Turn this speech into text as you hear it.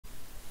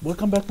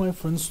Welcome back, my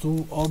friends,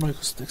 to our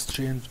Microsoft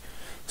Exchange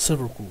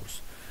server course.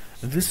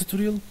 In this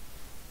tutorial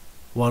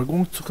we are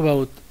going to talk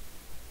about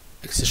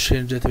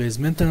Exchange database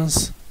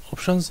maintenance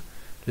options.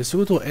 Let's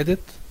go to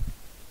edit,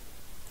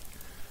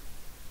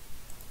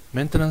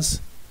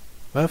 maintenance.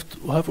 We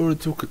have already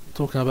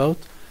talking about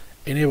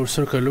enable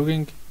circular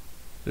logging.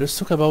 Let's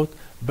talk about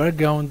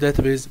background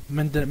database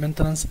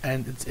maintenance,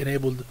 and it's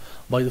enabled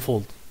by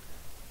default.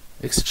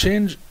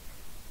 Exchange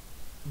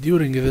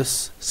during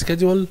this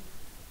schedule,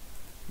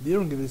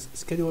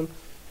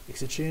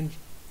 Exchange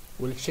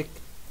will check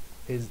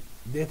his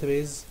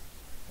database,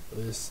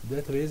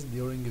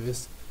 during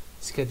this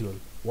schedule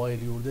while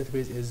your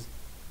database is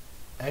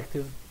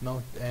active,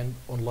 mounted, and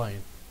online.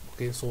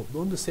 Okay, so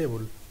don't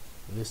disable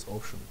this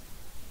option.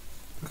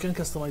 You can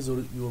customize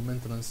your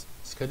maintenance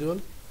schedule,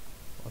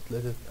 but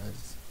let it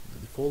as the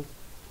default.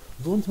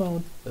 Don't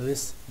mount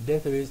this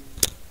database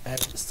at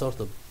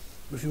startup.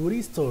 If you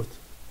restart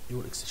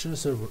your Exchange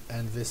server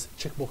and this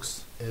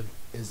checkbox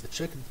is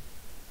checked,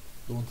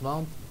 don't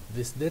mount.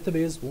 This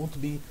database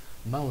won't be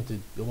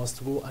mounted. You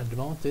must go and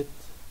mount it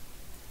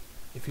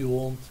if you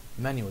want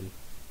manually.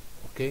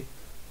 Okay,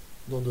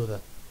 don't do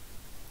that.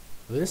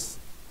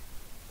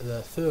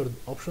 The third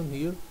option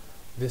here,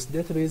 this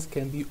database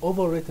can be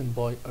overwritten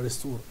by a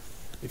restore.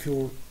 If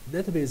your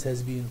database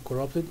has been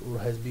corrupted or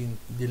has been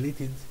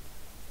deleted,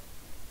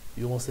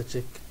 you must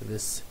check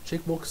this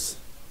checkbox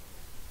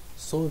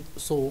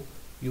so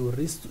your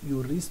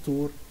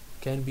restore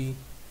can be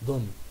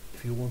done.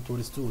 If you want to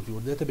restore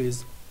your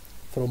database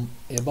from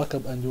a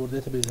backup and your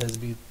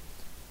database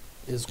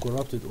is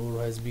corrupted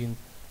or has been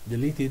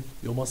deleted,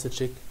 you must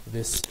check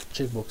this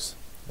checkbox.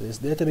 This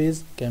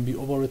database can be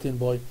overwritten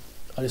by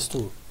a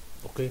restore.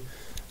 Okay,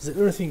 that's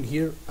everything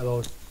here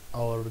about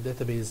our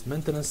database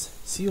maintenance.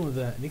 See you in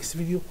the next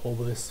video.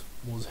 Hope this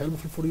was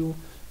helpful for you.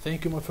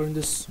 Thank you, my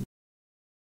friends.